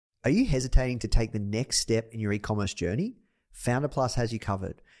Are you hesitating to take the next step in your e-commerce journey? Founder Plus has you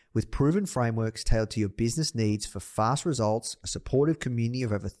covered. With proven frameworks tailored to your business needs for fast results, a supportive community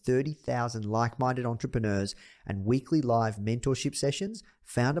of over 30,000 like-minded entrepreneurs, and weekly live mentorship sessions,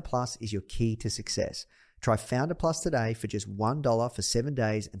 Founder Plus is your key to success. Try Founder Plus today for just $1 for 7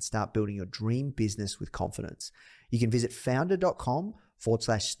 days and start building your dream business with confidence. You can visit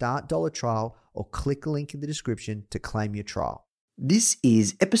founder.com/start $1 or click the link in the description to claim your trial. This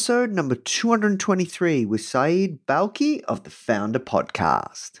is episode number 223 with Saeed Balki of the Founder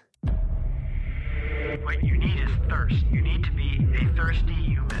Podcast. What you need is thirst. You need to be a thirsty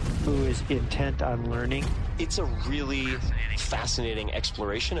human who is intent on learning. It's a really fascinating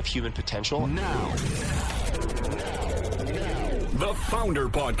exploration of human potential. Now, the Founder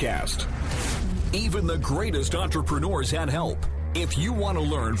Podcast. Even the greatest entrepreneurs had help. If you want to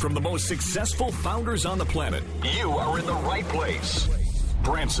learn from the most successful founders on the planet, you are in the right place.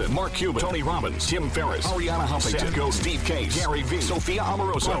 Branson, Mark Cuban, Tony Robbins, Tim Ferriss, Ariana Huffington, Seth Godin, Steve Case, Gary Vee, Sophia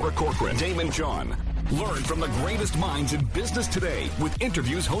Amoruso, Robert Corcoran, Damon John. Learn from the greatest minds in business today with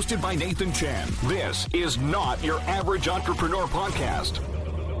interviews hosted by Nathan Chan. This is not your average entrepreneur podcast.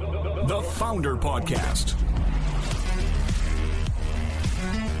 The Founder Podcast.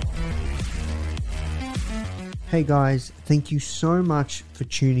 Hey guys, thank you so much for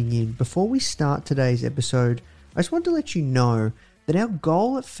tuning in. Before we start today's episode, I just want to let you know that our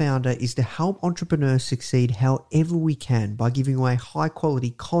goal at Founder is to help entrepreneurs succeed however we can by giving away high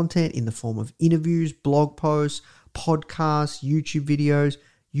quality content in the form of interviews, blog posts, podcasts, YouTube videos,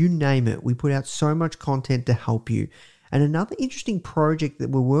 you name it. We put out so much content to help you. And another interesting project that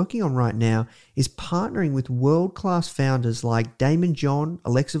we're working on right now is partnering with world-class founders like Damon John,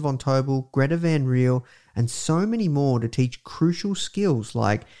 Alexa Von Tobel, Greta Van Riel, and so many more to teach crucial skills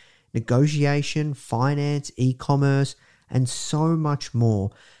like negotiation, finance, e-commerce, and so much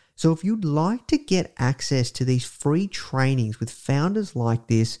more. So if you'd like to get access to these free trainings with founders like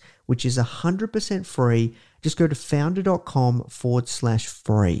this, which is 100% free, just go to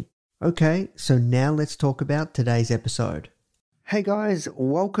founder.com/free. Okay, so now let's talk about today's episode. Hey guys,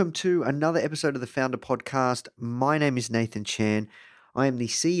 welcome to another episode of the Founder Podcast. My name is Nathan Chan. I am the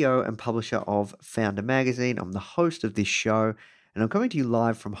CEO and publisher of Founder Magazine. I'm the host of this show, and I'm coming to you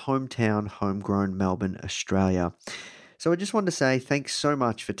live from hometown, homegrown Melbourne, Australia. So I just wanted to say thanks so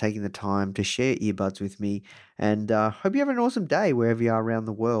much for taking the time to share earbuds with me, and hope you have an awesome day wherever you are around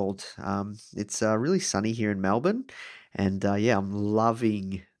the world. It's really sunny here in Melbourne, and I'm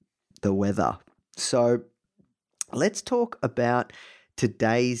loving the weather. So let's talk about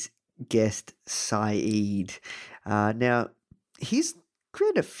today's guest, Saeed. Now, he's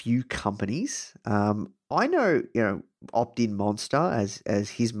created a few companies. I know, Opt-in Monster as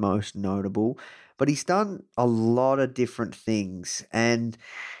his most notable, but he's done a lot of different things. And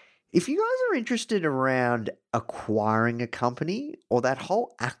if you guys are interested around acquiring a company or that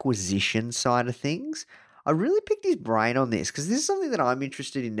whole acquisition side of things, I really picked his brain on this because this is something that I'm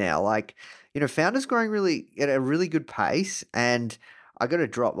interested in now. Like, Founder's growing really at a really good pace, and I got to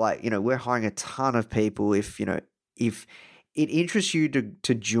drop we're hiring a ton of people. If it interests you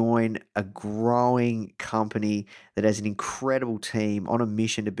to join a growing company that has an incredible team on a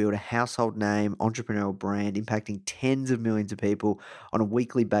mission to build a household name, entrepreneurial brand, impacting tens of millions of people on a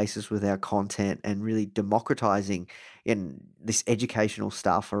weekly basis with our content and really democratizing in this educational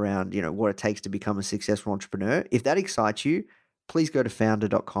stuff around, what it takes to become a successful entrepreneur. If that excites you, please go to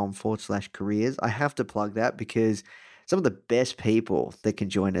founder.com/careers. I have to plug that because some of the best people that can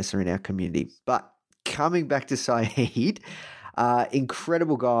join us are in our community. But coming back to Saeed,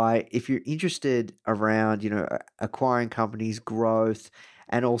 incredible guy. If you're interested around, acquiring companies, growth,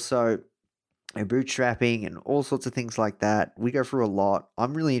 and also bootstrapping and all sorts of things like that, we go through a lot.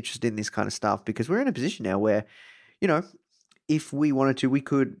 I'm really interested in this kind of stuff because we're in a position now where, if we wanted to, we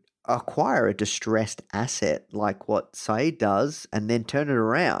could acquire a distressed asset like what Saeed does and then turn it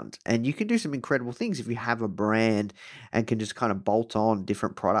around. And you can do some incredible things if you have a brand and can just kind of bolt on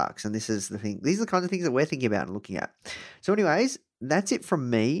different products. And this is the thing. These are the kinds of things that we're thinking about and looking at. So anyways, that's it from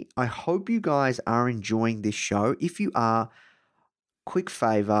me. I hope you guys are enjoying this show. If you are, quick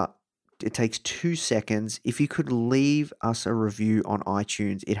favor, it takes 2 seconds. If you could leave us a review on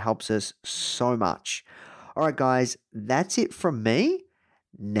iTunes, it helps us so much. All right, guys, that's it from me.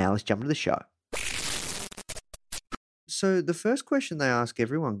 Now let's jump into the show. So the first question they ask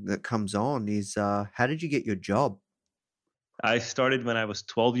everyone that comes on is, how did you get your job? I started when I was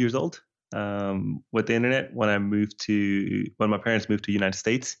 12 years old with the internet when my parents moved to the United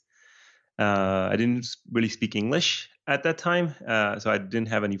States. I didn't really speak English at that time, so I didn't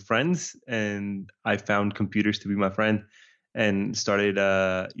have any friends, and I found computers to be my friend. and started,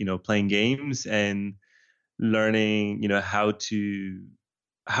 playing games and learning,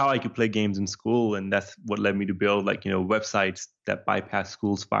 how I could play games in school. And that's what led me to build websites that bypass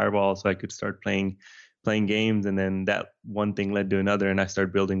school's firewall so I could start playing games. And then that one thing led to another, and I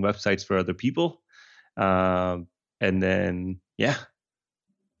started building websites for other people. And then, yeah.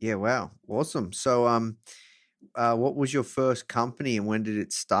 Yeah, wow. Awesome. So what was your first company and when did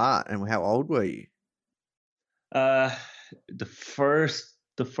it start and how old were you? The first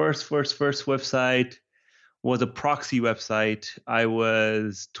website was a proxy website. I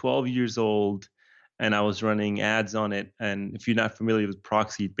was 12 years old and I was running ads on it. And if you're not familiar with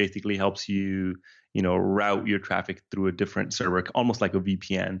proxy, it basically helps you, route your traffic through a different server, almost like a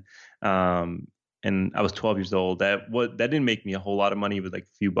VPN. And I was 12 years old. That didn't make me a whole lot of money. It was like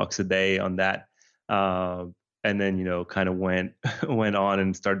a few bucks a day on that. And then, kind of went on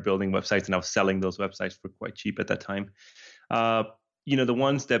and started building websites, and I was selling those websites for quite cheap at that time. The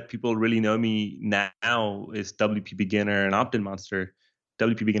ones that people really know me now is WP Beginner and Opt-in Monster.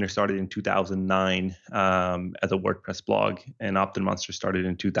 WP Beginner started in 2009 as a WordPress blog, and Opt-in Monster started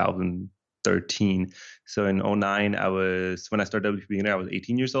in 2013. So in 2009, when I started WP Beginner, I was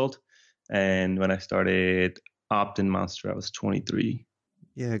 18 years old. And when I started Opt-in Monster, I was 23.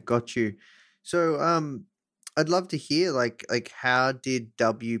 Yeah, got you. So I'd love to hear like how did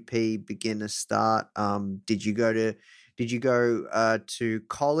WP Beginner start? Did you go to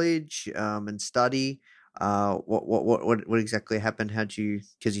college and study? What exactly happened?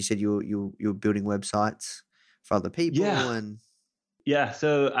 Because you said you were building websites for other people. Yeah.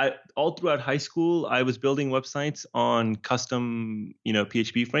 So all throughout high school, I was building websites on custom,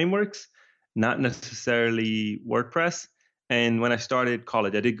 PHP frameworks, not necessarily WordPress. And when I started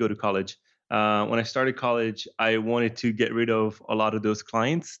college, I did go to college. When I started college, I wanted to get rid of a lot of those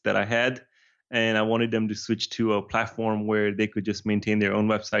clients that I had, and I wanted them to switch to a platform where they could just maintain their own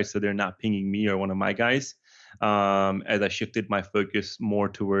website so they're not pinging me or one of my guys. As I shifted my focus more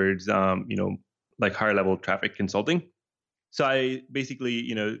towards, like higher level traffic consulting. So I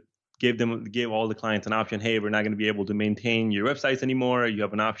basically, gave all the clients an option. Hey, we're not going to be able to maintain your websites anymore. You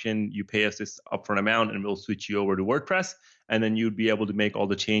have an option. You pay us this upfront amount and we'll switch you over to WordPress. And then you'd be able to make all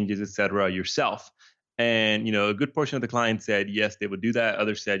the changes, et cetera, yourself. And, a good portion of the clients said, yes, they would do that.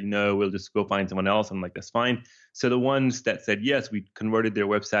 Others said, we'll just go find someone else. I'm like, that's fine. So the ones that said, yes, we converted their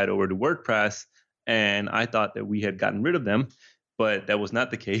website over to WordPress. And I thought that we had gotten rid of them. But that was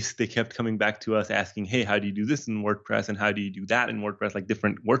not the case. They kept coming back to us asking, hey, how do you do this in WordPress? And how do you do that in WordPress? Like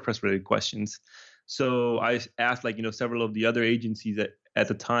different WordPress related questions. So I asked several of the other agencies at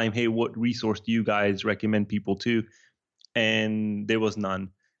the time, hey, what resource do you guys recommend people to? And there was none.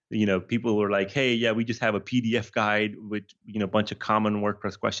 People were like, hey, yeah, we just have a PDF guide with, a bunch of common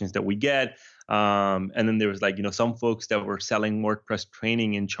WordPress questions that we get. And then there was some folks that were selling WordPress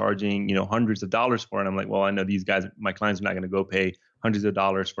training and charging, hundreds of dollars for it. And I'm like, well, I know these guys, my clients are not going to go pay hundreds of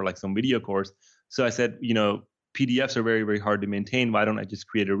dollars for some video course. So I said, PDFs are very, very hard to maintain. Why don't I just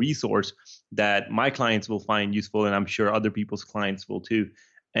create a resource that my clients will find useful, and I'm sure other people's clients will too.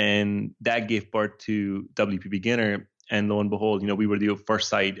 And that gave birth to WP Beginner. And lo and behold, we were the first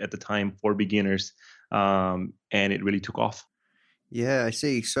site at the time for beginners, and it really took off. Yeah, I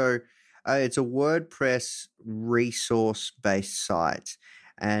see. So it's a WordPress resource-based site.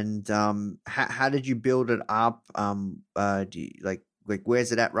 And how did you build it up? Do you,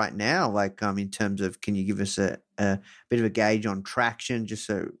 where's it at right now? In terms of, can you give us a bit of a gauge on traction, just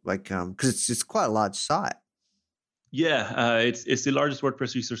so because it's quite a large site. Yeah, it's the largest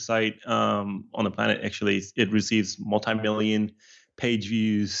WordPress resource site on the planet. Actually, it receives multi-million page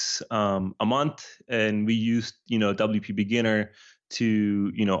views a month, and we used WP Beginner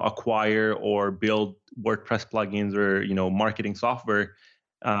to acquire or build WordPress plugins or marketing software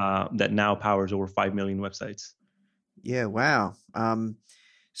that now powers over 5 million websites. Yeah, wow.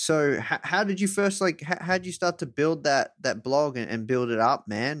 So how did you first how did you start to build that blog and build it up,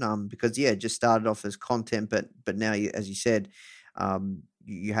 man? Because it just started off as content, but now as you said,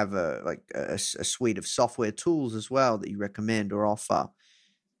 you have a suite of software tools as well that you recommend or offer.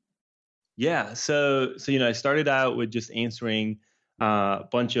 Yeah, so I started out with just answering a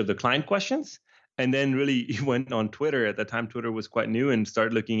bunch of the client questions, and then really went on Twitter. At the time, Twitter was quite new, and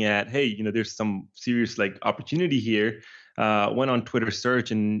started looking at, hey, there's some serious opportunity here. Went on Twitter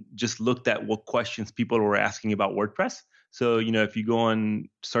search and just looked at what questions people were asking about WordPress. So, if you go on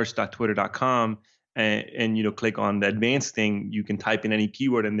search.twitter.com and click on the advanced thing, you can type in any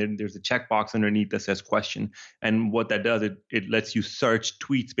keyword, and then there's a checkbox underneath that says question. And what that does, it lets you search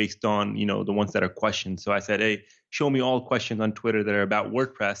tweets based on, the ones that are questions. So I said, hey, show me all questions on Twitter that are about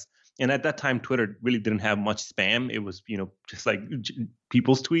WordPress. And at that time, Twitter really didn't have much spam. It was, just like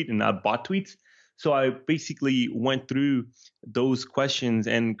people's tweet and not bot tweets. So I basically went through those questions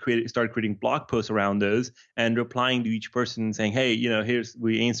and started creating blog posts around those and replying to each person saying, hey,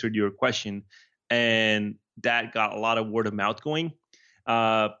 we answered your question. And that got a lot of word of mouth going.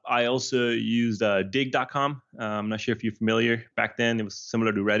 I also used dig.com. I'm not sure if you're familiar. Back then, it was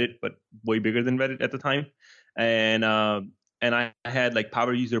similar to Reddit, but way bigger than Reddit at the time. And I had like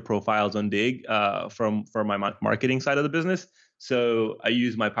power user profiles on Dig for my marketing side of the business. So I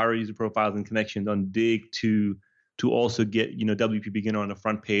used my power user profiles and connections on Dig to also get WP Beginner on the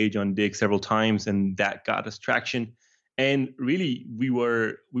front page on Dig several times, and that got us traction. And really, we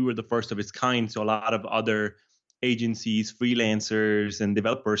were the first of its kind. So a lot of other agencies, freelancers, and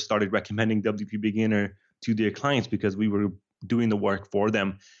developers started recommending WP Beginner to their clients because we were doing the work for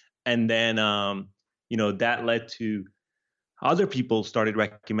them. And then that led to other people started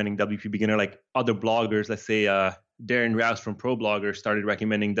recommending WP Beginner, like other bloggers. Let's say Darren Rouse from ProBlogger started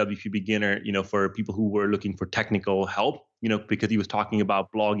recommending WP Beginner, for people who were looking for technical help, because he was talking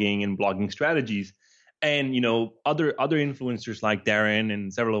about blogging and blogging strategies. And, other influencers like Darren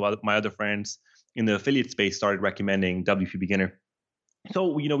and several of my other friends in the affiliate space started recommending WP Beginner.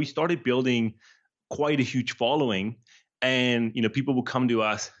 So, we started building quite a huge following, and, people would come to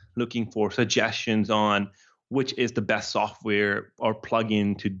us looking for suggestions on which is the best software or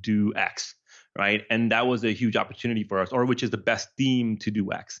plugin to do X, right? And that was a huge opportunity for us, or which is the best theme to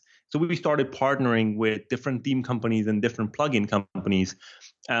do X. So we started partnering with different theme companies and different plugin companies.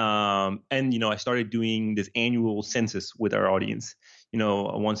 And, I started doing this annual census with our audience.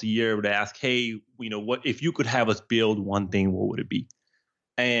 Once a year, would ask, hey, what if you could have us build one thing, what would it be?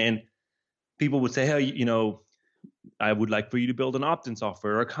 And people would say, hey, I would like for you to build an opt-in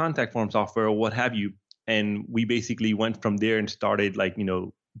software or a contact form software or what have you. And we basically went from there and started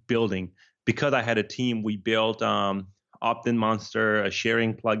building. Because I had a team, we built Opt-in Monster, a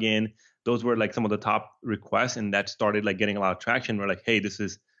sharing plugin. Those were some of the top requests, and that started getting a lot of traction. We're like, hey, this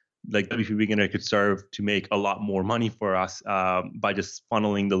is WP Beginner could serve to make a lot more money for us by just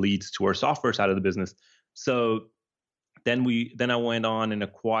funneling the leads to our software side of the business. So then I went on and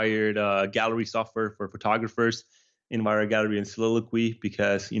acquired gallery software for photographers, Enviro Gallery and Soliloquy,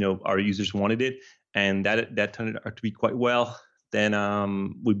 because our users wanted it, and that turned out to be quite well. Then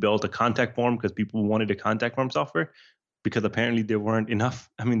we built a contact form because people wanted a contact form software, because apparently there weren't enough.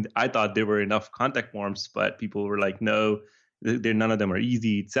 I mean, I thought there were enough contact forms, but people were like, no, none of them are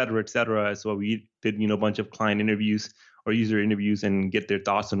easy, et cetera, et cetera. So we did, a bunch of client interviews or user interviews and get their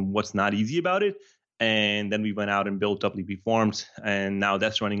thoughts on what's not easy about it. And then we went out and built WP Forms, and now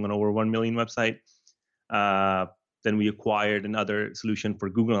that's running on over 1 million website. Then we acquired another solution for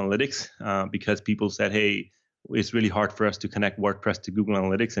Google Analytics because people said, hey, it's really hard for us to connect WordPress to Google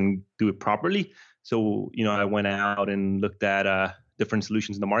Analytics and do it properly. So, I went out and looked at different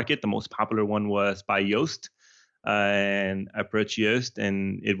solutions in the market. The most popular one was by Yoast. And I approached Yoast,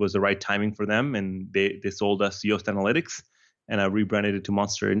 and it was the right timing for them. And they sold us Yoast Analytics, and I rebranded it to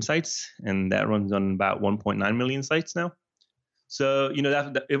Monster Insights. And that runs on about 1.9 million sites now. So,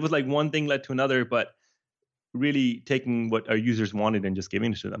 that it was one thing led to another, but really taking what our users wanted and just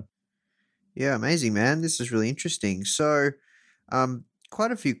giving it to them. Yeah, amazing, man. This is really interesting. So,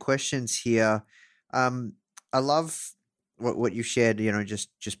 quite a few questions here. I love what you shared,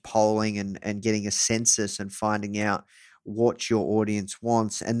 just polling and getting a census and finding out what your audience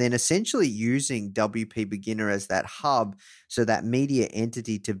wants, and then essentially using WP Beginner as that hub, so that media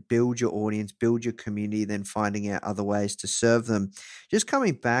entity to build your audience, build your community, then finding out other ways to serve them. Just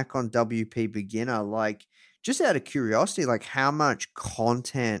coming back on WP Beginner, just out of curiosity, how much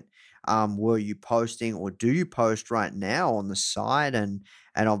content were you posting, or do you post right now on the site, and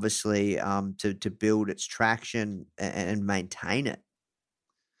obviously to build its traction and maintain it?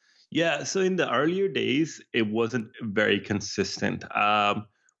 Yeah, so in the earlier days, it wasn't very consistent.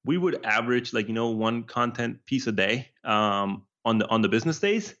 We would average one content piece a day on the business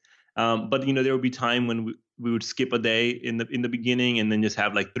days, but there would be time when we would skip a day in the beginning and then just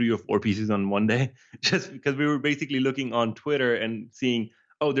have 3 or 4 pieces on one day, just because we were basically looking on Twitter and seeing,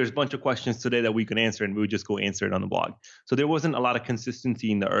 oh, there's a bunch of questions today that we can answer, and we would just go answer it on the blog. So there wasn't a lot of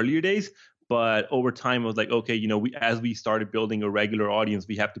consistency in the earlier days, but over time, I was like, okay, as we started building a regular audience,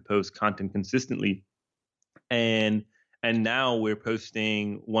 we have to post content consistently. And now we're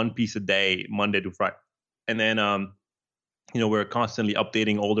posting 1 piece a day, Monday to Friday. And then, we're constantly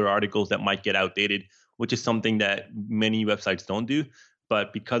updating older articles that might get outdated, which is something that many websites don't do.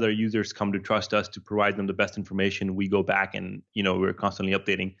 But because our users come to trust us to provide them the best information, we go back and, we're constantly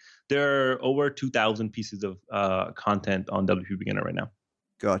updating. There are over 2,000 pieces of content on WP Beginner right now.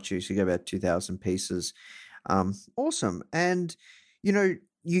 Got you. So you got about 2,000 pieces. Awesome. And,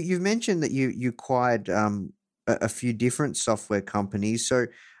 you've mentioned that you acquired a few different software companies. So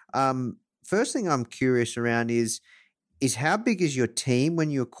first thing I'm curious around is how big is your team when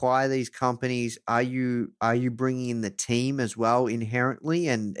you acquire these companies? Are you bringing in the team as well inherently,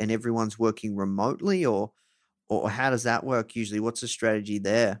 and everyone's working remotely, or how does that work usually? What's the strategy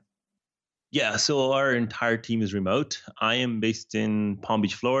there? Yeah, so our entire team is remote. I am based in Palm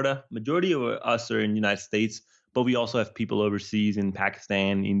Beach, Florida. Majority of us are in the United States, but we also have people overseas in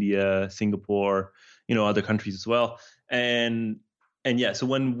Pakistan, India, Singapore, other countries as well. And yeah, so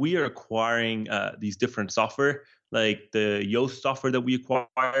when we are acquiring these different software, like the Yoast software that we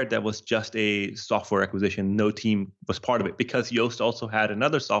acquired, that was just a software acquisition. No team was part of it because Yoast also had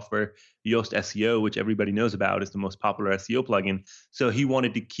another software, Yoast SEO, which everybody knows about, is the most popular SEO plugin. So he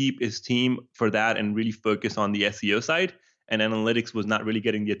wanted to keep his team for that and really focus on the SEO side. And analytics was not really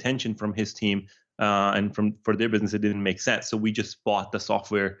getting the attention from his team. And for their business, it didn't make sense. So we just bought the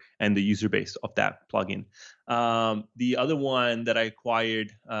software and the user base of that plugin. The other one that I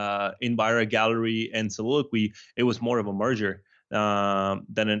acquired, Envira Gallery and Soliloquy, it was more of a merger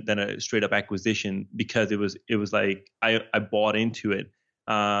than a straight up acquisition, because it was like I bought into it.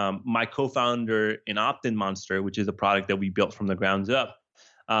 My co-founder in Opt-in Monster, which is a product that we built from the ground up,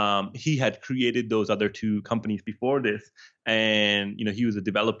 he had created those other two companies before this, and he was a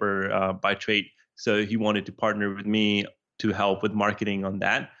developer by trade. So he wanted to partner with me to help with marketing on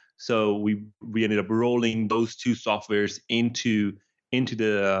that. So we ended up rolling those two softwares into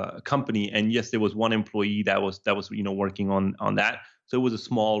the company. And yes, there was one employee that was working on that. So it was a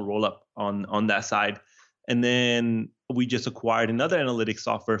small roll up on that side. And then we just acquired another analytics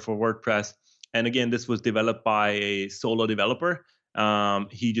software for WordPress. And again, this was developed by a solo developer.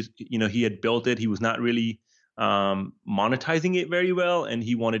 He had built it. He was not really monetizing it very well, and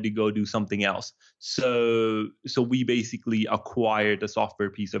he wanted to go do something else. So we basically acquired the software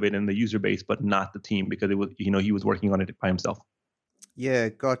piece of it and the user base, but not the team, because it was, he was working on it by himself. Yeah,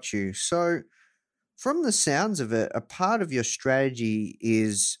 got you. So from the sounds of it, a part of your strategy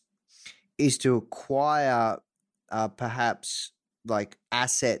is to acquire perhaps like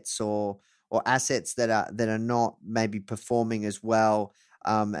assets or assets that are not maybe performing as well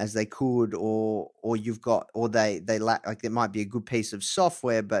as they could, or you've got, or they lack, like there might be a good piece of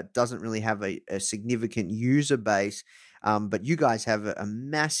software but doesn't really have a significant user base, but you guys have a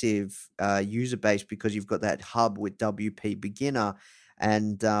massive user base because you've got that hub with WP Beginner,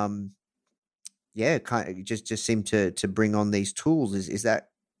 and kind of just seem to bring on these tools. Is that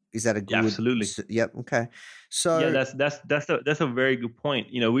a good? Yeah, absolutely. Yep. Okay. So yeah, that's a very good point.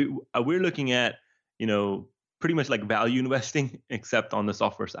 We're looking at pretty much like value investing, except on the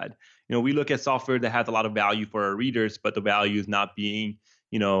software side. We look at software that has a lot of value for our readers, but the value is not being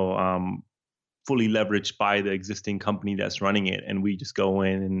fully leveraged by the existing company that's running it, and we just go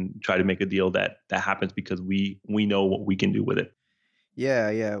in and try to make a deal that happens because we know what we can do with it.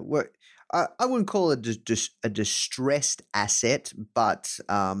 Yeah. Well, I wouldn't call it a distressed asset, but it's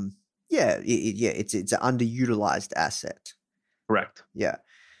an underutilized asset. Correct. Yeah.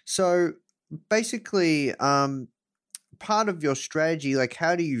 So basically, part of your strategy, like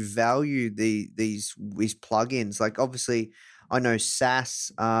how do you value these plugins? Like obviously, I know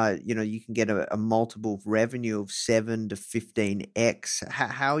SaaS, you can get a multiple revenue of 7 to 15x.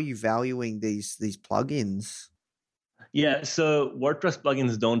 How are you valuing these plugins? Yeah, so WordPress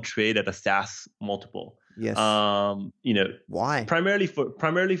plugins don't trade at a SaaS multiple. Yes. Why? Primarily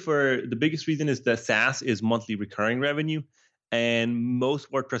for the biggest reason is that SaaS is monthly recurring revenue, and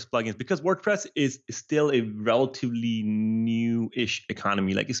most WordPress plugins, because WordPress is still a relatively new-ish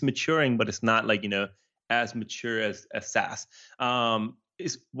economy. Like it's maturing, but it's not like as mature as SaaS.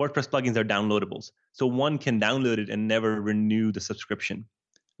 WordPress plugins are downloadables, so one can download it and never renew the subscription.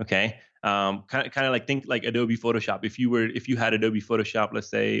 Okay. Kind of like think like Adobe Photoshop. If you had Adobe Photoshop, let's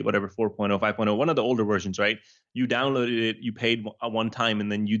say whatever 4.0, 5.0, one of the older versions, right? You downloaded it, you paid one time,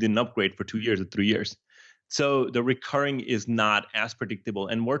 and then you didn't upgrade for 2 years or 3 years. So the recurring is not as predictable.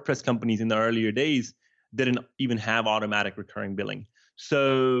 And WordPress companies in the earlier days didn't even have automatic recurring billing.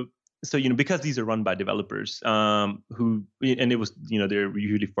 So because these are run by developers who, and it was they're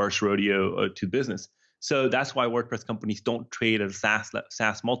usually first rodeo to business. So that's why WordPress companies don't trade at a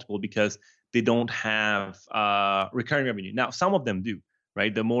SaaS multiple, because they don't have recurring revenue. Now, some of them do,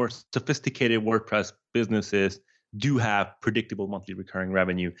 right? The more sophisticated WordPress businesses do have predictable monthly recurring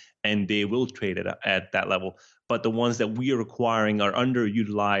revenue, and they will trade at that level. But the ones that we are acquiring are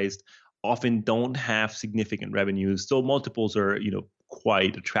underutilized, often don't have significant revenues. So multiples are,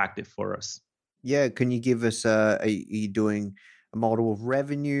 quite attractive for us. Yeah. Can you give us, are you doing a model of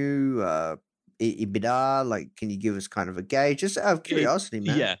revenue, EBITDA? Like, can you give us kind of a gauge? Just out of curiosity,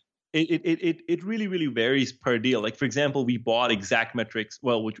 man. Yeah. It really, really varies per deal. Like, for example, we bought Exactmetrics,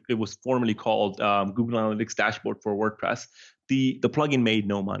 which it was formerly called Google Analytics Dashboard for WordPress. The plugin made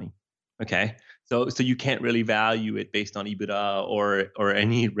no money. Okay. So you can't really value it based on EBITDA or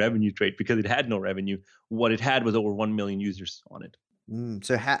any revenue trait because it had no revenue. What it had was over 1 million users on it.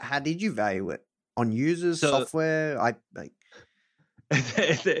 So how did you value it? On users, software?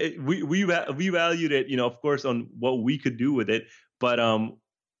 We valued it, of course, on what we could do with it, but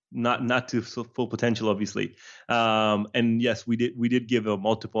not to full potential, obviously. And yes, we did give a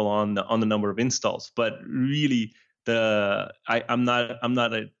multiple on the number of installs, but really I'm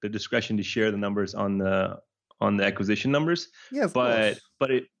not at the discretion to share the numbers on the acquisition numbers. Yeah, of course.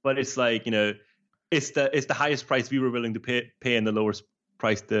 But it's like, it's the highest price we were willing to pay and the lowest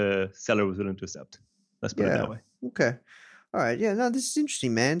price the seller was willing to accept. Let's put it that way. Okay. All right. Yeah, no, this is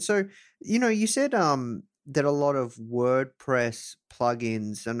interesting, man. So, you said that a lot of WordPress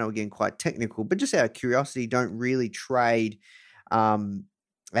plugins, I know we're getting quite technical, but just out of curiosity, don't really trade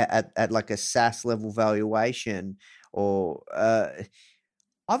at like a SaaS level valuation. Or I've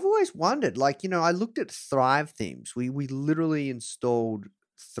always wondered, like, I looked at Thrive Themes. We literally installed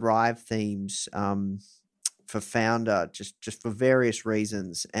Thrive Themes for Founder just for various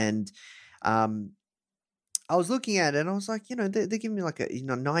reasons. And I was looking at it and I was like, they're giving me like a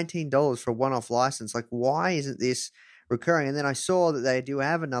 $19 for a one-off license. Like, why isn't this recurring? And then I saw that they do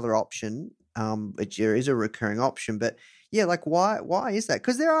have another option, which there is a recurring option. But yeah, like why is that?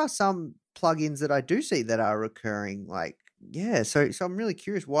 Because there are some plugins that I do see that are recurring. Like, yeah, so I'm really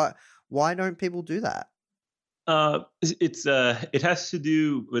curious why don't people do that? It has to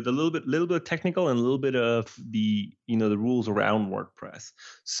do with a little bit of technical and a little bit of the the rules around WordPress.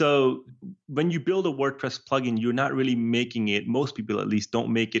 So when you build a WordPress plugin, you're not really making it. Most people, at least,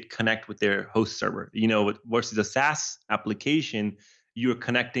 don't make it connect with their host server. Versus a SaaS application, you're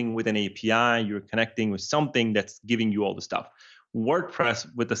connecting with an API. You're connecting with something that's giving you all the stuff. WordPress,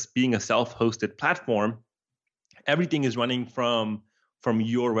 with us being a self-hosted platform, everything is running from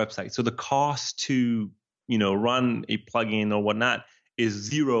your website. So the cost to run a plugin or whatnot is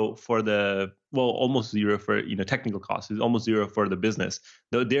zero for almost zero for, technical costs. Is almost zero for the business.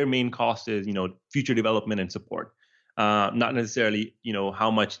 Their main cost is, future development and support. Not necessarily,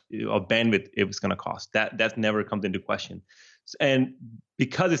 how much of bandwidth it was going to cost. That never comes into question. And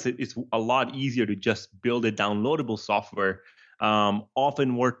because it's a lot easier to just build a downloadable software,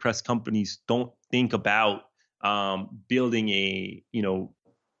 often WordPress companies don't think about building a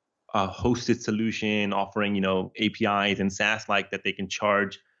hosted solution offering APIs and SaaS like that they can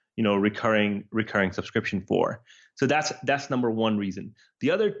charge recurring subscription for. So that's number one reason.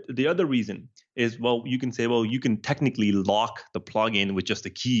 The other reason is, you can say, you can technically lock the plugin with just a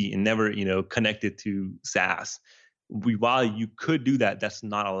key and never connect it to SaaS. While you could do that, that's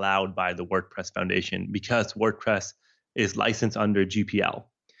not allowed by the WordPress Foundation because WordPress is licensed under GPL,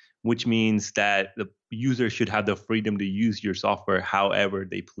 which means that the user should have the freedom to use your software however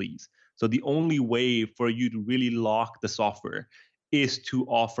they please. So the only way for you to really lock the software is to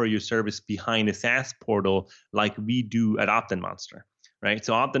offer your service behind a SaaS portal like we do at OptinMonster, right?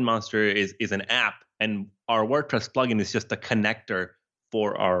 So OptinMonster is an app, and our WordPress plugin is just a connector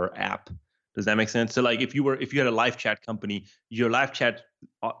for our app. Does that make sense? So like if you had a live chat company, your live chat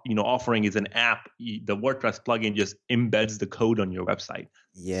offering is an app. The WordPress plugin just embeds the code on your website.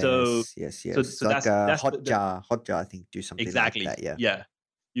 Yes, yes. So like that's Hotjar, I think, do something exactly like that. Yeah.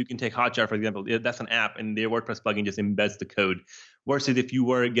 You can take Hotjar, for example. That's an app, and their WordPress plugin just embeds the code. Versus if you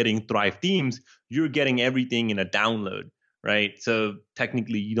were getting Thrive Themes, you're getting everything in a download, right? So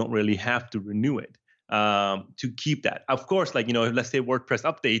technically, you don't really have to renew it to keep that. Of course, like let's say WordPress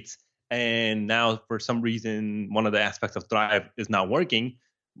updates, and now for some reason one of the aspects of Thrive is not working.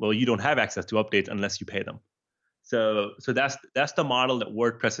 Well, you don't have access to updates unless you pay them. So that's the model that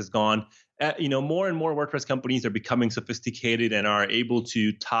WordPress has gone. More and more WordPress companies are becoming sophisticated and are able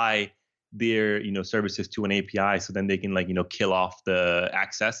to tie their services to an API, so then they can kill off the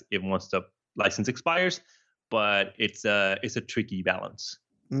access if once the license expires. But it's a tricky balance.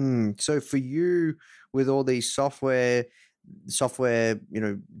 So for you, with all these software,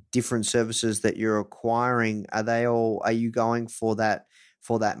 different services that you're acquiring, are you going for that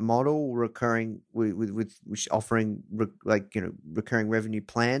model, recurring with which offering recurring revenue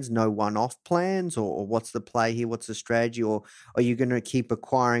plans, no one-off plans, or what's the play here? What's the strategy? Or are you going to keep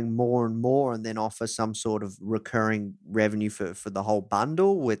acquiring more and more and then offer some sort of recurring revenue for the whole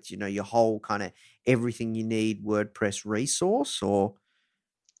bundle with your whole kind of everything you need WordPress resource? Or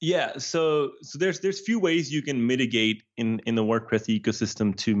Yeah, so there's few ways you can mitigate in the WordPress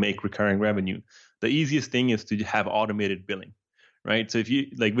ecosystem to make recurring revenue. The easiest thing is to have automated billing, right? So if you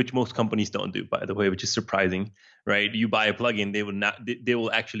like, which most companies don't do, by the way, which is surprising, right? You buy a plugin, they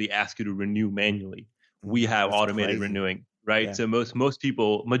will actually ask you to renew manually. We have That's automated crazy. renewing, right? Yeah. So most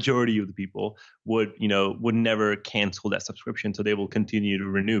people, majority of the people would never cancel that subscription, so they will continue to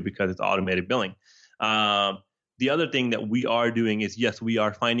renew because it's automated billing. The other thing that we are doing is, yes, we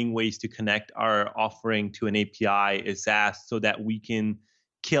are finding ways to connect our offering to an API as SaaS so that we can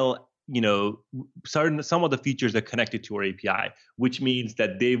kill, some of the features that connected to our API, which means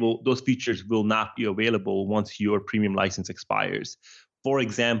that those features will not be available once your premium license expires. For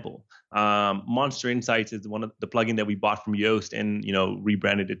example, Monster Insights is one of the plugin that we bought from Yoast and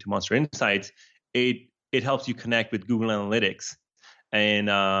rebranded it to Monster Insights. It helps you connect with Google Analytics and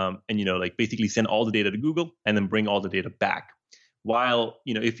basically send all the data to Google and then bring all the data back. While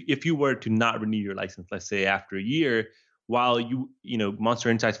if you were to not renew your license, let's say after a year, while Monster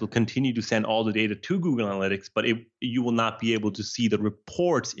Insights will continue to send all the data to Google Analytics, but you will not be able to see the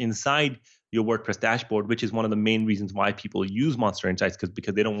reports inside your WordPress dashboard, which is one of the main reasons why people use Monster Insights,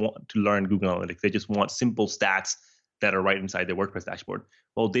 because they don't want to learn Google Analytics. They just want simple stats that are right inside their WordPress dashboard.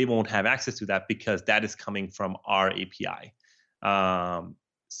 Well, they won't have access to that because that is coming from our API.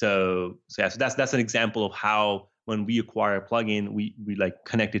 So that's an example of how when we acquire a plugin, we like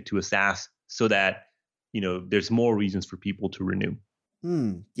connect it to a SaaS so that there's more reasons for people to renew.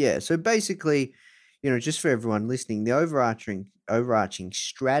 Yeah. So basically, just for everyone listening, the overarching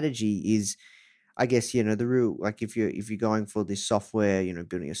strategy is, I guess, the real, like if you're going for this software,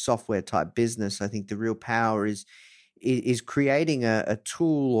 building a software type business, I think the real power is creating a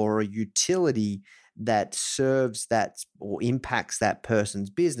tool or a utility that serves that or impacts that person's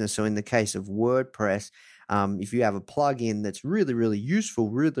business. So in the case of WordPress, if you have a plugin that's really, really useful,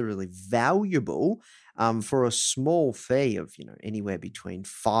 really, really valuable, for a small fee of, anywhere between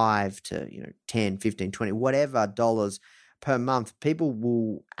 $5 to, 10, 15, 20, whatever dollars per month, people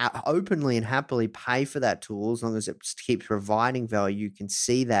will openly and happily pay for that tool as long as it keeps providing value. You can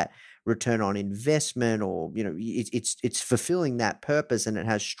see that return on investment, or, it's fulfilling that purpose and it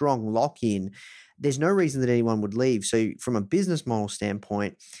has strong lock-in. There's no reason that anyone would leave. So from a business model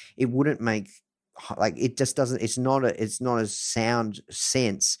standpoint, it wouldn't make, like, it just doesn't, it's not a sound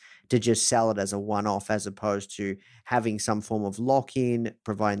sense to just sell it as a one-off, as opposed to having some form of lock-in,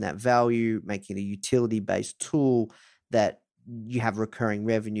 providing that value, making a utility-based tool that you have recurring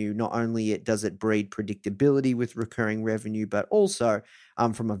revenue. Not only does it breed predictability with recurring revenue, but also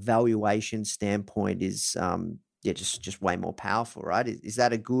from a valuation standpoint is just way more powerful, right? Is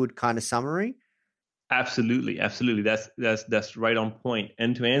that a good kind of summary? Absolutely. That's right on point.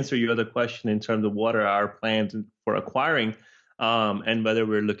 And to answer your other question in terms of what are our plans for acquiring, and whether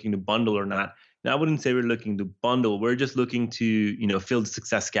we're looking to bundle or not. Now, I wouldn't say we're looking to bundle. We're just looking to fill the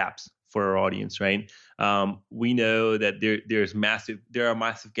success gaps for our audience, right? We know that there are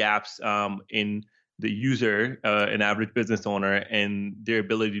massive gaps in the user, an average business owner, and their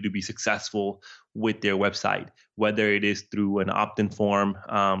ability to be successful with their website, whether it is through an opt-in form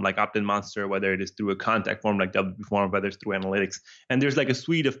like Opt-in Monster, whether it is through a contact form like WP Form, whether it's through analytics. And there's like a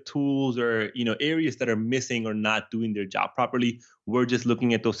suite of tools or areas that are missing or not doing their job properly. We're just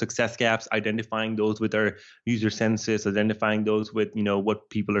looking at those success gaps, identifying those with our user census, identifying those with what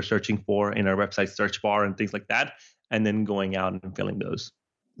people are searching for in our website search bar and things like that, and then going out and filling those.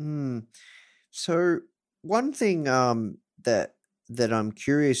 So one thing that I'm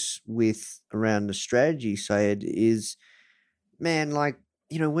curious with around the strategy side is, man, like,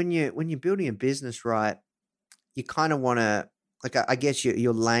 when you're building a business, right, you kind of want to, like, I guess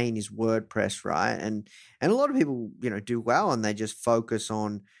your lane is WordPress, right? And a lot of people, do well and they just focus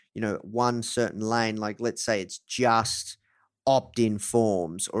on, one certain lane. Like, let's say it's just opt-in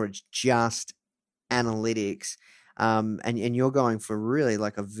forms or it's just analytics. And you're going for really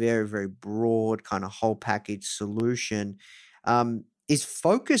like a very, very broad kind of whole package solution. Is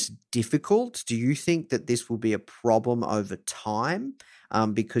focus difficult? Do you think that this will be a problem over time?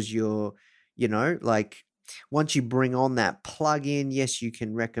 Because you're, like, once you bring on that plugin, yes, you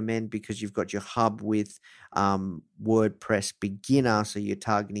can recommend because you've got your hub with WordPress Beginner. So you're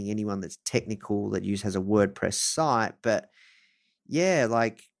targeting anyone that's technical that has a WordPress site. But yeah,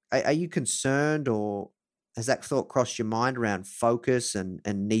 like, are you concerned, or has that thought crossed your mind around focus and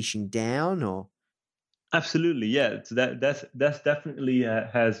niching down, or? Absolutely, yeah. So that's definitely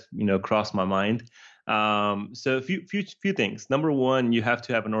has crossed my mind. So a few things. Number one, you have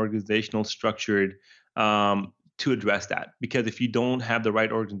to have an organizational structure to address that, because if you don't have the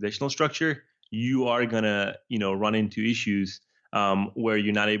right organizational structure, you are gonna run into issues where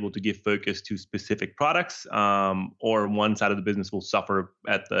you're not able to give focus to specific products, or one side of the business will suffer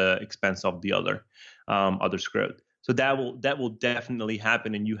at the expense of the other's growth. So that will definitely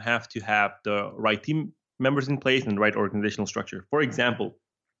happen, and you have to have the right team members in place and the right organizational structure. For example,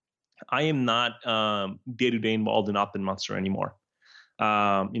 I am not day-to-day involved in OptinMonster anymore.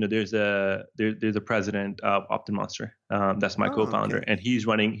 There's a president of OptinMonster. That's my co-founder, okay. And he's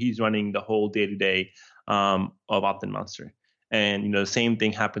running the whole day-to-day of OptinMonster. And the same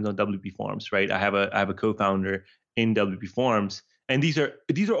thing happens on WP Forums, right? I have a co-founder in WP Forums, and these are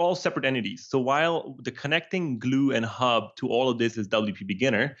all separate entities. So while the connecting glue and hub to all of this is WP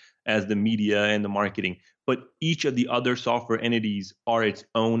Beginner as the media and the marketing, but each of the other software entities are its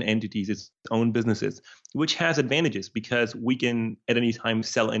own entities, its own businesses, which has advantages because we can at any time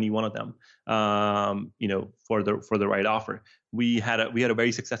sell any one of them, for the right offer. We had a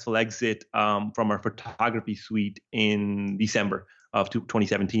very successful exit from our photography suite in December of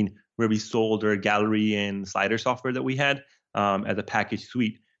 2017, where we sold our gallery and slider software that we had as a package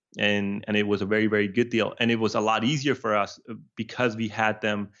suite. And it was a very, very good deal. And it was a lot easier for us because we had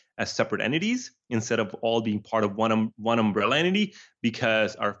them as separate entities instead of all being part of one umbrella entity,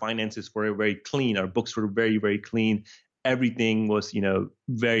 because our finances were very clean. Our books were very, very clean. Everything was,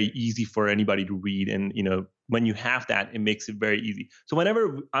 very easy for anybody to read. And, when you have that, it makes it very easy. So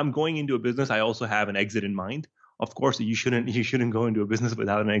whenever I'm going into a business, I also have an exit in mind. Of course, you shouldn't go into a business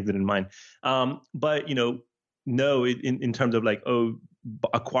without an exit in mind. But, no, in terms of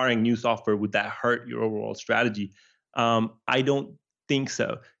acquiring new software, would that hurt your overall strategy? I don't think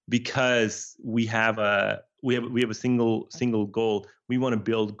so, because we have a single goal. We want to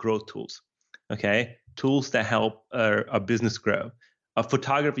build growth tools, okay? Tools that help a business grow. A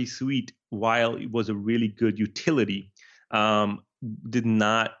photography suite, while it was a really good utility, did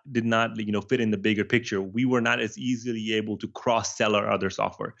not fit in the bigger picture. We were not as easily able to cross sell our other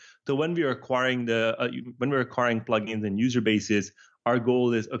software. So when we are acquiring plugins and user bases, our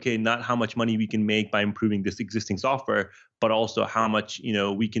goal is, okay, not how much money we can make by improving this existing software, but also how much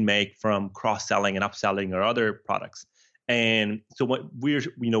we can make from cross selling and upselling our other products. And so what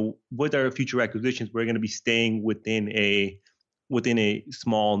with our future acquisitions, we're going to be staying within a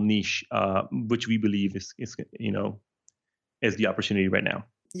small niche, which we believe is the opportunity right now.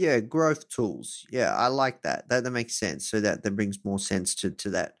 Yeah, growth tools. Yeah, I like that. That makes sense. So that brings more sense to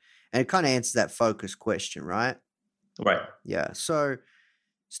that. And it kind of answers that focus question, right? Right. Yeah. So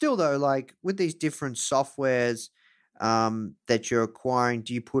still though, with these different softwares that you're acquiring,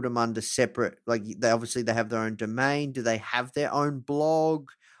 do you put them under separate, they have their own domain? Do they have their own blog?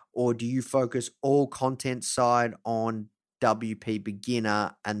 Or do you focus all content side on WP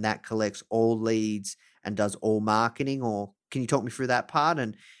Beginner and that collects all leads and does all marketing? Or can you talk me through that part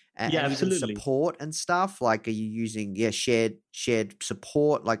and absolutely. Support and stuff? Are you using shared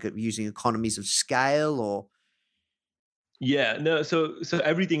support, using economies of scale or? Yeah, no. So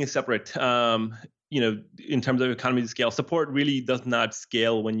everything is separate. In terms of economies of scale, support really does not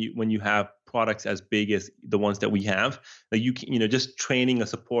scale when you have products as big as the ones that we have. Just training a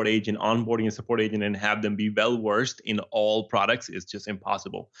support agent, onboarding a support agent, and have them be well versed in all products is just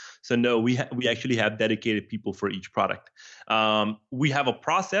impossible. So no, we actually have dedicated people for each product. We have a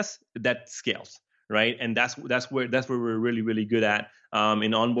process that scales, right? And that's where we're really, really good at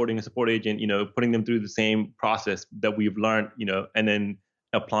in onboarding a support agent. Putting them through the same process that we've learned, and then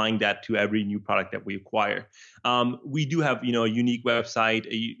applying that to every new product that we acquire. We do have, a unique website,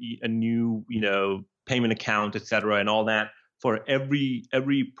 a new, payment account, et cetera, and all that for every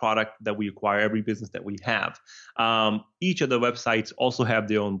product that we acquire, every business that we have. Each of the websites also have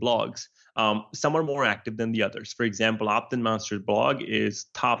their own blogs. Some are more active than the others. For example, OptinMonster's blog is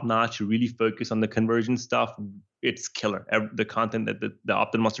top notch, really focused on the conversion stuff. It's killer. The content that the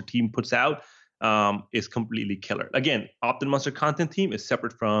OptinMonster team puts out is completely killer. Again, OptinMonster content team is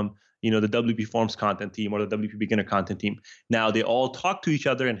separate from the WP Forums content team or the WP Beginner content team. Now they all talk to each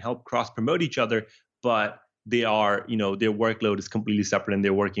other and help cross promote each other, but they are their workload is completely separate and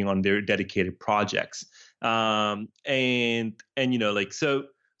they're working on their dedicated projects. So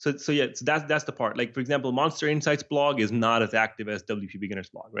that's the part. For example, Monster Insights blog is not as active as WP Beginner's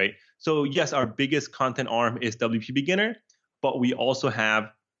blog, right? So yes, our biggest content arm is WP Beginner, but we also have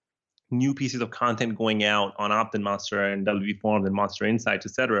new pieces of content going out on OptinMonster and WP Forums and Monster Insights,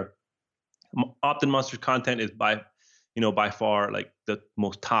 etc. OptinMonster content is by far the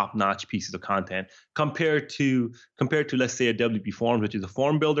most top-notch pieces of content compared to let's say a WP Forums, which is a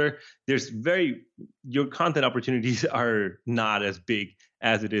form builder. Your content opportunities are not as big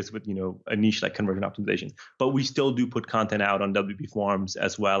as it is with a niche like conversion optimization. But we still do put content out on WP Forums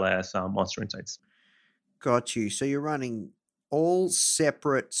as well as Monster Insights. Got you. So you're running all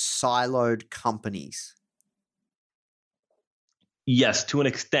separate siloed companies? Yes, to an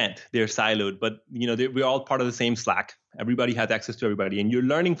extent, they're siloed, but we're all part of the same Slack. Everybody has access to everybody, and you're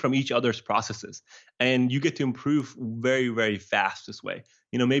learning from each other's processes, and you get to improve very, very fast this way.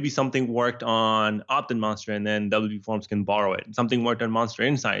 Maybe something worked on OptinMonster, and then WP Forms can borrow it. Something worked on Monster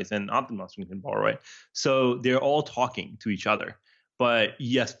Insights, and OptinMonster can borrow it. So they're all talking to each other. But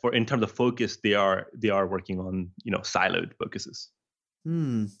yes, in terms of focus, they are working on siloed focuses.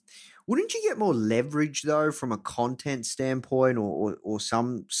 Wouldn't you get more leverage though from a content standpoint, or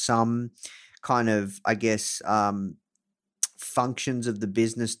some kind of, I guess, functions of the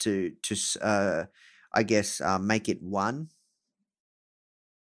business to make it one?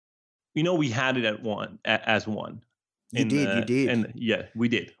 We had it as one. You did. And yeah, we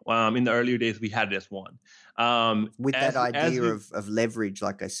did. In the earlier days, we had it as one. With that idea of leverage,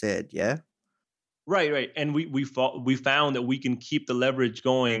 like I said, yeah. Right. And we found that we can keep the leverage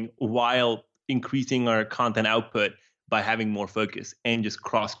going while increasing our content output by having more focus and just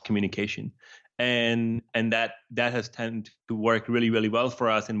cross communication. And that has tended to work really, really well for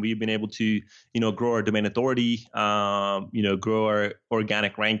us. And we've been able to, grow our domain authority, grow our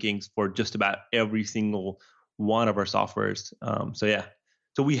organic rankings for just about every single one of our softwares.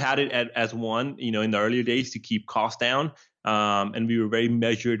 So we had it as one, in the earlier days to keep costs down. And we were very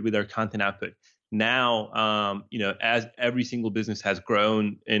measured with our content output. Now, as every single business has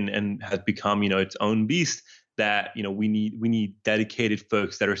grown and has become, its own beast, that we need dedicated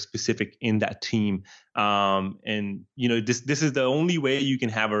folks that are specific in that team. This is the only way you can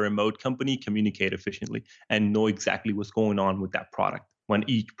have a remote company communicate efficiently and know exactly what's going on with that product when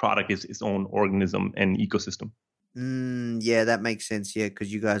each product is its own organism and ecosystem. Yeah, that makes sense. Yeah,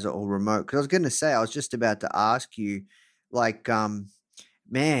 because you guys are all remote. Because I was going to say, I was just about to ask you, like,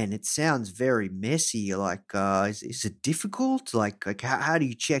 man, it sounds very messy. Like, is it difficult? Like how do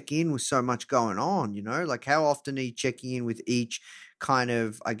you check in with so much going on? Like how often are you checking in with each kind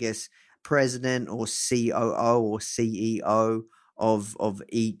of, I guess, president or COO or CEO of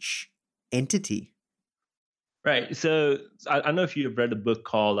each entity? Right. So I don't know if you've read a book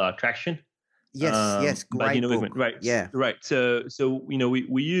called Traction. Yes, great book. Right. Yeah. Right. So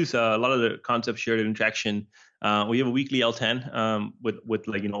we use a lot of the concepts shared in Traction. We have a weekly L10 with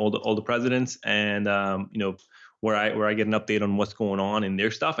all the presidents, and where I get an update on what's going on in their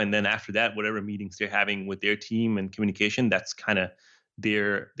stuff, and then after that, whatever meetings they're having with their team and communication, that's kind of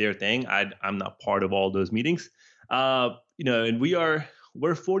their thing. I'm not part of all those meetings. And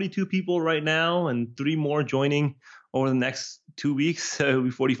we're 42 people right now, and 3 more joining over the next 2 weeks, so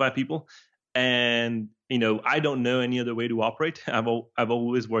we're 45 people. And I don't know any other way to operate. I've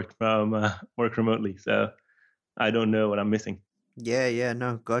always worked remotely, so I don't know what I'm missing. Yeah,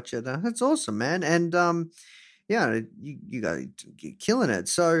 no, gotcha. That's awesome, man. And you guys you're killing it.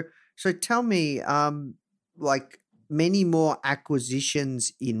 So tell me, like, many more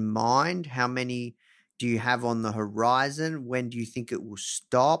acquisitions in mind? How many do you have on the horizon? When do you think it will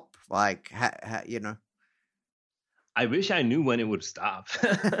stop? Like, how I wish I knew when it would stop.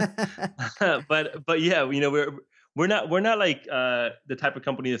 but yeah, we're not like the type of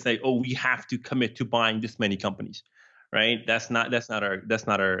company that say, oh, we have to commit to buying this many companies, right? That's not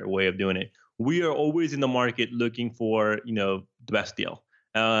our way of doing it. We are always in the market looking for the best deal.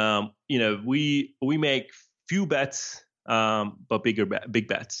 We make few bets, but big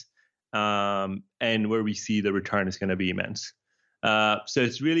bets, and where we see the return is going to be immense. So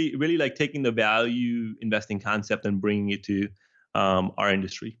it's really, really like taking the value investing concept and bringing it to our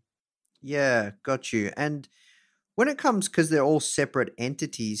industry. Yeah, got you. And when it comes, because they're all separate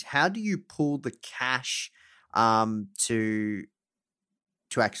entities, how do you pull the cash to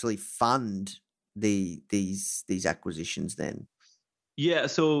actually fund these acquisitions then? Yeah,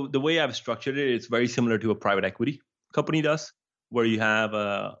 so the way I've structured it, it's very similar to a private equity company does, where you have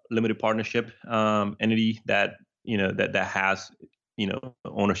a limited partnership entity that has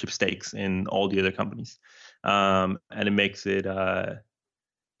ownership stakes in all the other companies, and it makes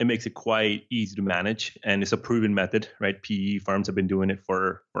it quite easy to manage, and it's a proven method, right? PE firms have been doing it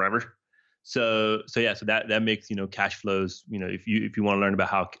for forever. So that makes cash flows. If you want to learn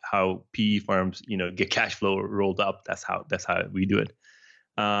about how PE firms get cash flow rolled up, that's how we do it.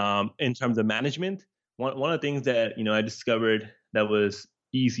 In terms of management, one of the things that I discovered that was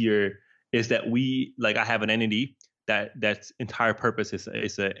easier is that I have an entity that's entire purpose is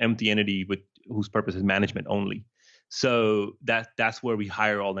an empty entity whose purpose is management only. So that's where we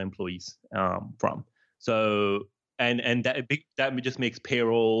hire all the employees from. So And that just makes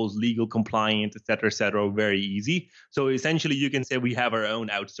payrolls, legal compliance, et cetera, very easy. So essentially, you can say we have our own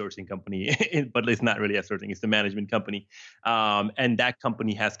outsourcing company, but it's not really outsourcing; it's the management company. And that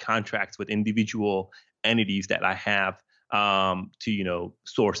company has contracts with individual entities that I have to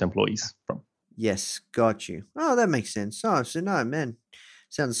source employees from. Yes, got you. Oh, that makes sense. Oh, so no, man,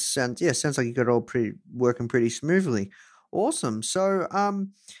 sounds like you got it all working pretty smoothly. Awesome. So,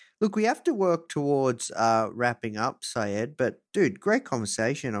 look, we have to work towards wrapping up, Syed. But dude, great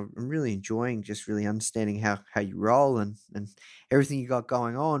conversation. I'm really enjoying just really understanding how you roll and everything you got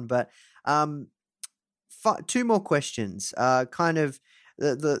going on. But two more questions. Kind of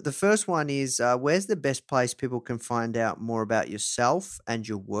the first one is where's the best place people can find out more about yourself and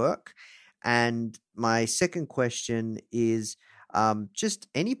your work? And my second question is just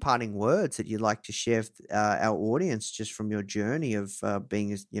any parting words that you'd like to share with our audience just from your journey of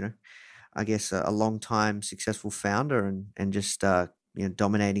being, I guess a long-time successful founder and just,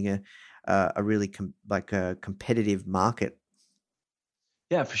 dominating a really competitive market.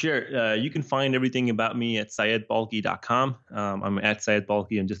 Yeah, for sure. You can find everything about me at syedbalkhi.com. I'm at Syed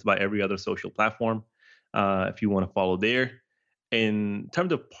Balkhi on just about every other social platform if you want to follow there. In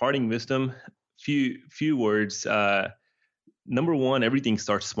terms of parting wisdom, few words. Number one, everything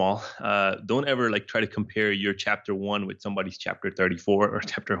starts small. Don't ever try to compare your chapter 1 with somebody's chapter 34 or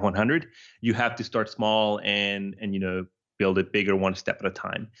chapter 100. You have to start small and build it bigger one step at a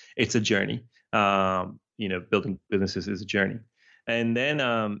time. It's a journey. Building businesses is a journey. And then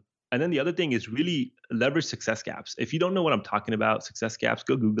the other thing is really leverage success gaps. If you don't know what I'm talking about, success gaps,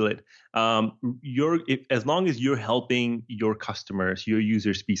 go Google it. As long as you're helping your customers, your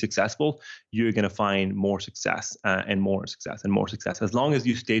users be successful, you're going to find more success and more success and more success. As long as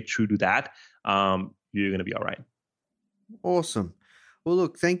you stay true to that, you're going to be all right. Awesome. Well,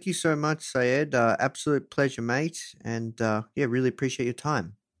 look, thank you so much, Syed. Absolute pleasure, mate. And really appreciate your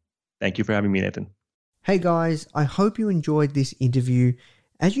time. Thank you for having me, Nathan. Hey guys, I hope you enjoyed this interview.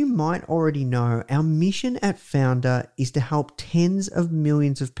 As you might already know, our mission at Foundr is to help tens of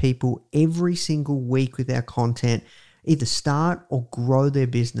millions of people every single week with our content, either start or grow their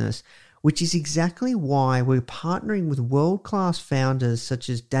business, which is exactly why we're partnering with world-class founders such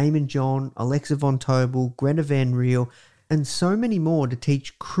as Daymond John, Alexa Von Tobel, Greta Van Riel, and so many more to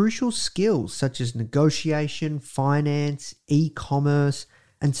teach crucial skills such as negotiation, finance, e-commerce,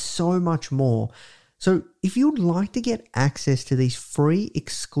 and so much more. So if you'd like to get access to these free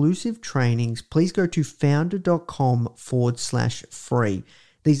exclusive trainings, please go to foundr.com/free.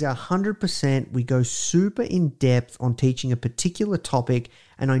 These are 100%. We go super in depth on teaching a particular topic,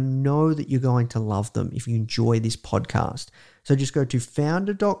 and I know that you're going to love them if you enjoy this podcast. So just go to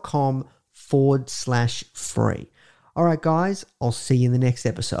foundr.com/free. All right, guys, I'll see you in the next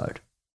episode.